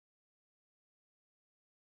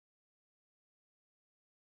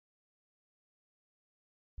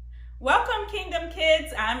Welcome, Kingdom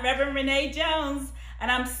Kids. I'm Reverend Renee Jones, and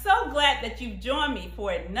I'm so glad that you've joined me for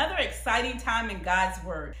another exciting time in God's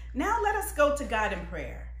Word. Now let us go to God in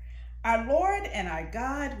prayer. Our Lord and our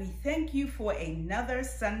God, we thank you for another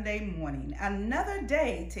Sunday morning, another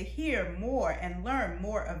day to hear more and learn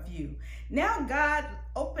more of you. Now, God,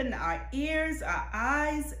 open our ears, our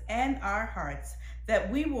eyes, and our hearts, that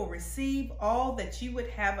we will receive all that you would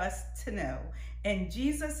have us to know. In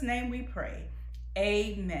Jesus' name we pray.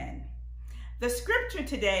 Amen. The scripture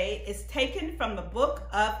today is taken from the book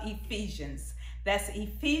of Ephesians. That's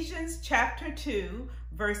Ephesians chapter 2,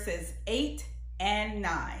 verses 8 and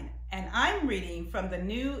 9. And I'm reading from the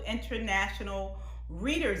New International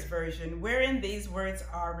Reader's Version, wherein these words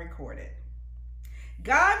are recorded.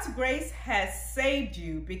 God's grace has saved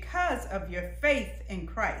you because of your faith in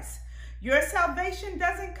Christ. Your salvation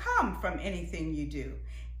doesn't come from anything you do.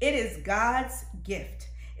 It is God's gift.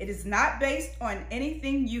 It is not based on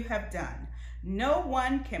anything you have done. No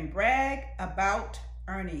one can brag about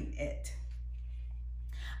earning it.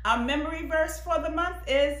 Our memory verse for the month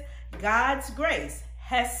is God's grace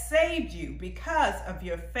has saved you because of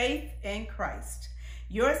your faith in Christ.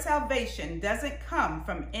 Your salvation doesn't come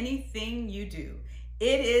from anything you do.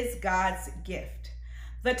 It is God's gift.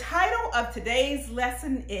 The title of today's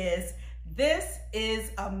lesson is This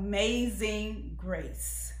is Amazing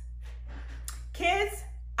Grace. Kids,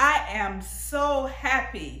 I am so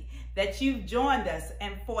happy that you've joined us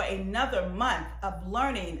and for another month of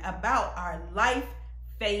learning about our Life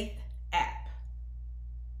Faith app.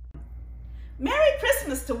 Merry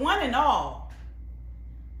Christmas to one and all.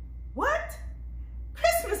 What?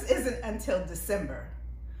 Christmas isn't until December.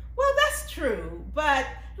 Well, that's true, but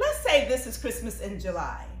let's say this is Christmas in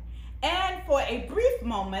July. And for a brief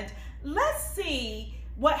moment, let's see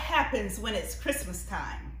what happens when it's Christmas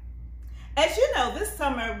time. As you know, this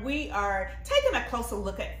summer we are taking a closer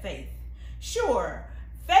look at faith. Sure,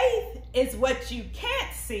 faith is what you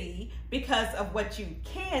can't see because of what you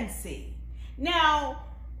can see. Now,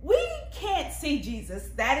 we can't see Jesus,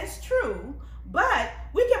 that is true, but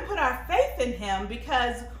we can put our faith in him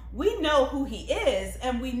because we know who he is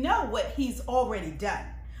and we know what he's already done.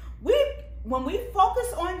 When we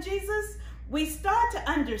focus on Jesus, we start to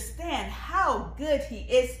understand how good he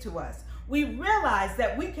is to us. We realize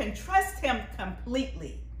that we can trust him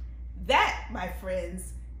completely. That, my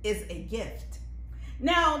friends, is a gift.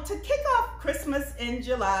 Now, to kick off Christmas in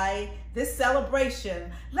July, this celebration,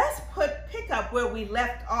 let's pick up where we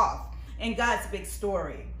left off in God's big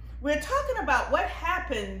story. We're talking about what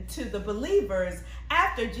happened to the believers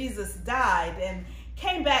after Jesus died and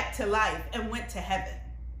came back to life and went to heaven.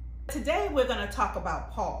 Today, we're going to talk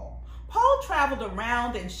about Paul. Paul traveled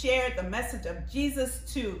around and shared the message of Jesus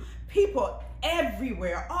to people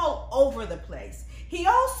everywhere, all over the place. He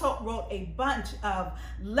also wrote a bunch of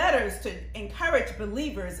letters to encourage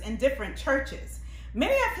believers in different churches.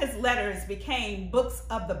 Many of his letters became books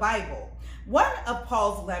of the Bible. One of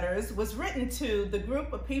Paul's letters was written to the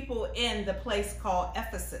group of people in the place called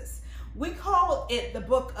Ephesus. We call it the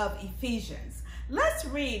book of Ephesians. Let's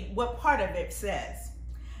read what part of it says.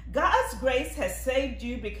 God's grace has saved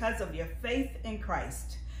you because of your faith in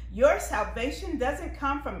Christ. Your salvation doesn't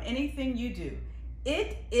come from anything you do.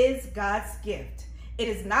 It is God's gift. It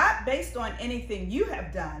is not based on anything you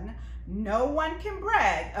have done. No one can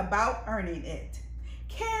brag about earning it.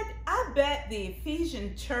 Kid, I bet the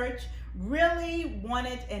Ephesian church really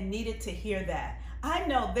wanted and needed to hear that. I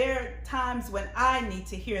know there are times when I need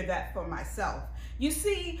to hear that for myself. You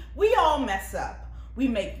see, we all mess up. We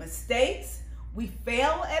make mistakes. We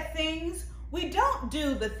fail at things. We don't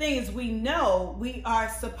do the things we know we are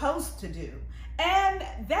supposed to do. And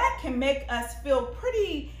that can make us feel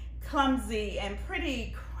pretty clumsy and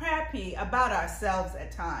pretty crappy about ourselves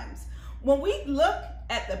at times. When we look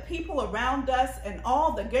at the people around us and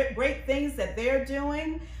all the great things that they're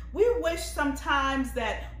doing, we wish sometimes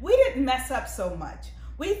that we didn't mess up so much.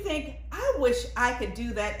 We think, I wish I could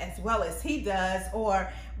do that as well as he does,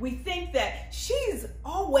 or we think that she's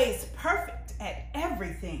always perfect at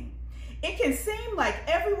everything. It can seem like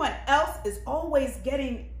everyone else is always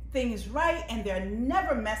getting things right and they're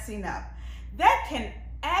never messing up. That can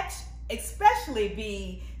especially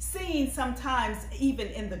be seen sometimes even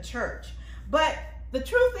in the church. But the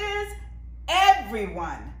truth is,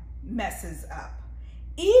 everyone messes up.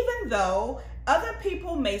 Even though other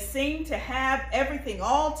people may seem to have everything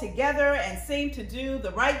all together and seem to do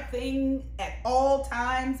the right thing at all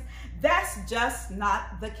times, that's just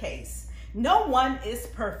not the case. No one is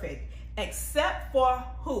perfect. Except for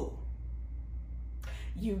who?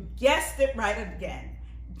 You guessed it right again.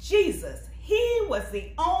 Jesus. He was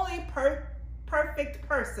the only perfect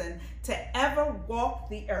person to ever walk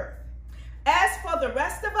the earth. As for the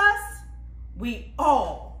rest of us, we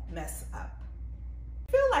all mess up.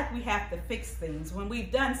 I feel like we have to fix things when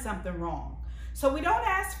we've done something wrong. So we don't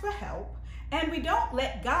ask for help, and we don't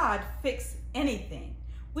let God fix anything.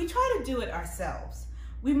 We try to do it ourselves.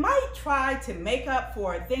 We might try to make up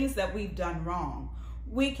for things that we've done wrong.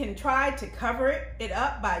 We can try to cover it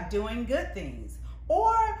up by doing good things,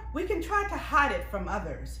 or we can try to hide it from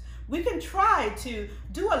others. We can try to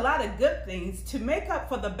do a lot of good things to make up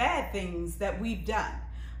for the bad things that we've done.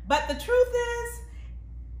 But the truth is,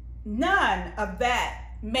 none of that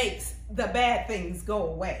makes the bad things go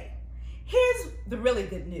away. Here's the really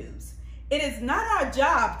good news. It is not our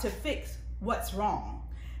job to fix what's wrong.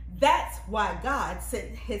 That's why God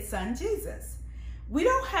sent his son Jesus. We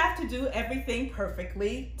don't have to do everything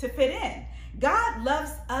perfectly to fit in. God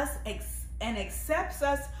loves us and accepts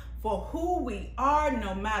us for who we are,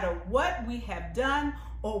 no matter what we have done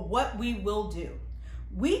or what we will do.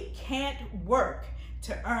 We can't work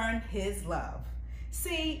to earn his love.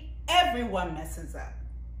 See, everyone messes up.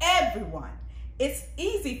 Everyone. It's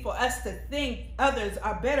easy for us to think others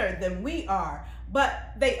are better than we are,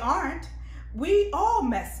 but they aren't. We all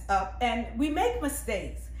mess up and we make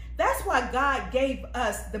mistakes. That's why God gave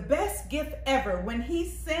us the best gift ever when he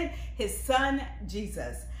sent his son,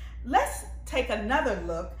 Jesus. Let's take another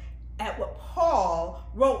look at what Paul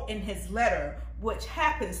wrote in his letter, which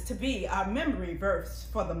happens to be our memory verse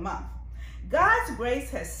for the month. God's grace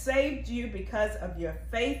has saved you because of your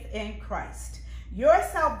faith in Christ. Your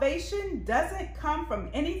salvation doesn't come from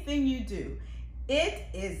anything you do. It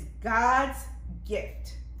is God's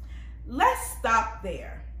gift. Let's stop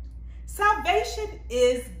there. Salvation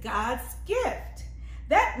is God's gift.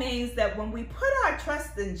 That means that when we put our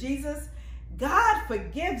trust in Jesus, God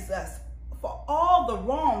forgives us for all the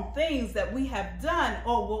wrong things that we have done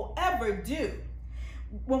or will ever do.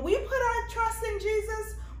 When we put our trust in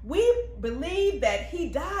Jesus, we believe that he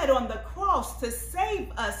died on the cross to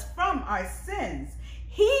save us from our sins.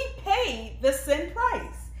 He paid the sin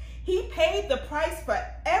price. He paid the price for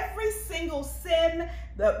every single sin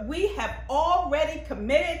that we have already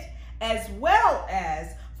committed, as well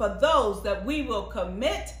as for those that we will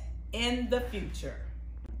commit in the future.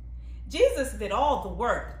 Jesus did all the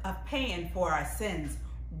work of paying for our sins.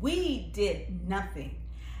 We did nothing.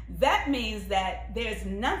 That means that there's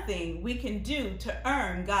nothing we can do to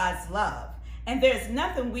earn God's love. And there's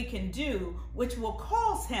nothing we can do which will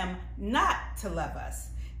cause him not to love us.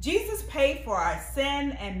 Jesus paid for our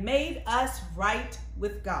sin and made us right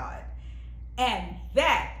with God. And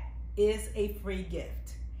that is a free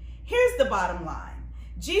gift. Here's the bottom line.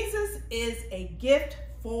 Jesus is a gift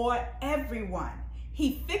for everyone.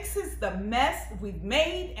 He fixes the mess we've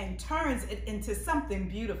made and turns it into something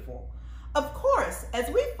beautiful. Of course, as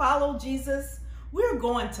we follow Jesus, we're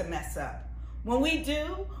going to mess up. When we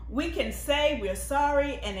do, we can say we're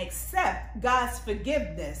sorry and accept God's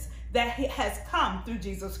forgiveness that has come through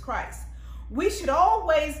Jesus Christ. We should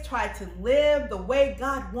always try to live the way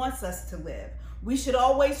God wants us to live. We should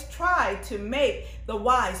always try to make the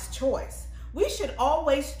wise choice. We should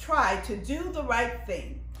always try to do the right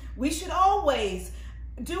thing. We should always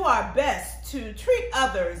do our best to treat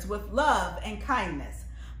others with love and kindness.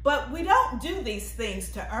 But we don't do these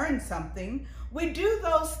things to earn something. We do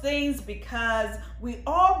those things because we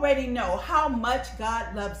already know how much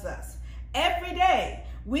God loves us. Every day,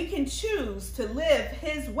 we can choose to live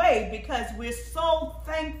his way because we're so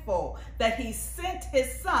thankful that he sent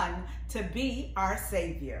his son to be our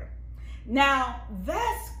Savior. Now,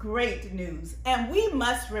 that's great news, and we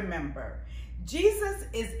must remember, Jesus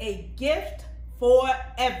is a gift for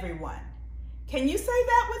everyone. Can you say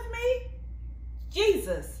that with me?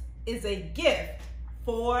 Jesus is a gift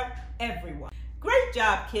for everyone. Great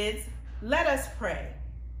job, kids. Let us pray.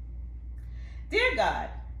 Dear God,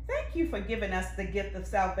 thank you for giving us the gift of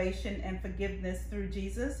salvation and forgiveness through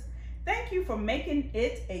Jesus. Thank you for making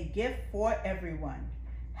it a gift for everyone.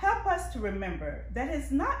 Help us to remember that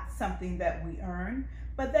it's not something that we earn,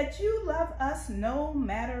 but that you love us no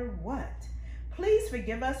matter what. Please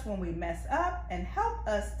forgive us when we mess up and help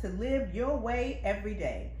us to live your way every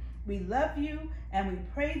day. We love you and we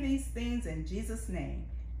pray these things in Jesus' name.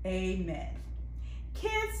 Amen.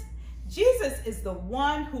 Kids, Jesus is the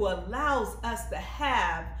one who allows us to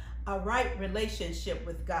have a right relationship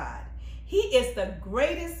with God. He is the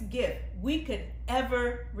greatest gift we could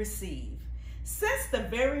ever receive. Since the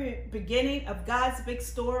very beginning of God's big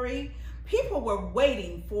story, people were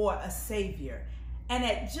waiting for a Savior. And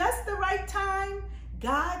at just the right time,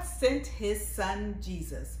 God sent his son,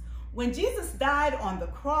 Jesus. When Jesus died on the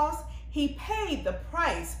cross, he paid the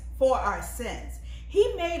price for our sins.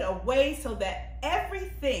 He made a way so that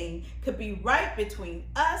everything could be right between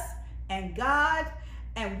us and God,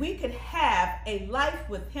 and we could have a life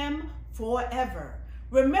with him forever.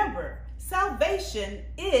 Remember, salvation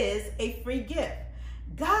is a free gift.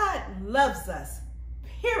 God loves us,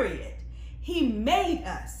 period. He made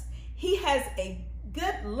us. He has a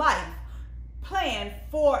good life planned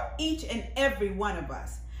for each and every one of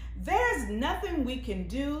us. There's nothing we can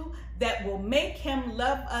do that will make him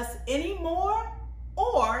love us any more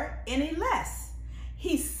or any less.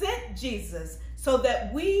 He sent Jesus so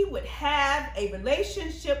that we would have a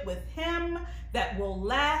relationship with him that will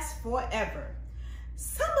last forever.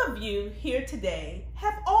 Some of you here today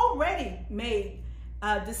have already made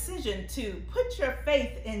a decision to put your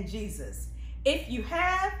faith in Jesus. If you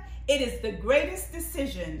have, it is the greatest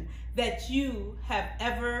decision that you have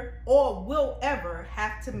ever or will ever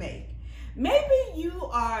have to make. Maybe you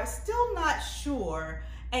are still not sure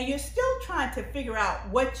and you're still trying to figure out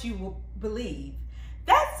what you will believe.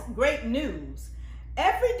 That's great news.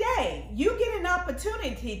 Every day you get an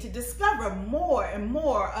opportunity to discover more and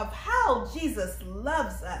more of how Jesus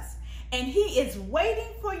loves us, and he is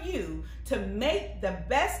waiting for you to make the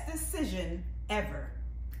best decision ever.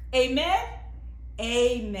 Amen?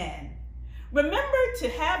 Amen. Remember to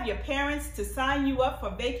have your parents to sign you up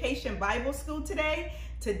for Vacation Bible School today.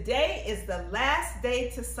 Today is the last day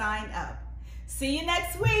to sign up. See you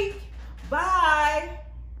next week. Bye.